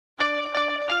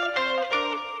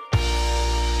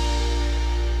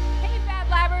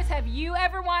you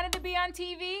ever wanted to be on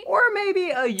TV? Or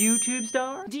maybe a YouTube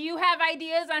star? Do you have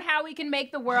ideas on how we can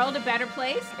make the world a better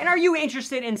place? And are you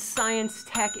interested in science,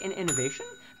 tech, and innovation?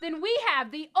 Then we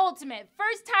have the ultimate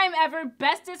first time ever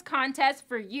bestest contest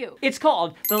for you. It's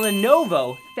called the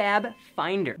Lenovo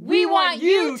FabFinder. We want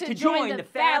you to join the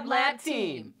FabLab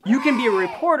team. You can be a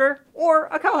reporter or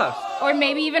a co-host. Or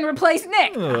maybe even replace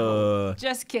Nick.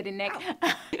 Just kidding, Nick.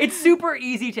 It's super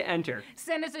easy to enter.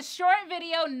 Send us a short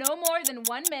video, no more than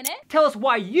 1 minute. Tell us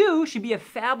why you should be a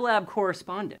FabLab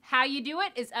correspondent. How you do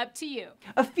it is up to you.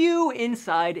 A few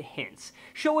inside hints.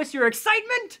 Show us your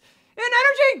excitement and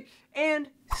energy, and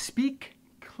speak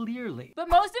clearly. But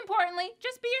most importantly,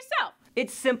 just be yourself.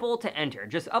 It's simple to enter.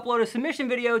 Just upload a submission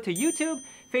video to YouTube,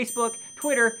 Facebook,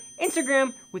 Twitter,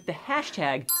 Instagram with the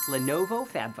hashtag Lenovo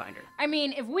FabFinder. I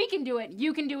mean, if we can do it,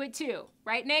 you can do it too.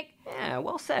 Right, Nick? Yeah,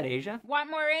 well said, Asia. Want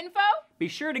more info? Be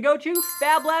sure to go to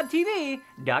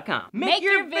FabLabTV.com. Make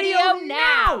your video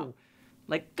now!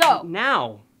 Like, go.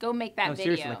 Now. Go make that No,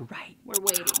 video. seriously, like right. We're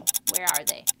waiting. Where are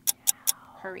they?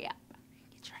 Hurry up.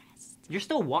 Get dressed. You're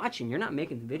still watching, you're not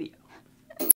making the video.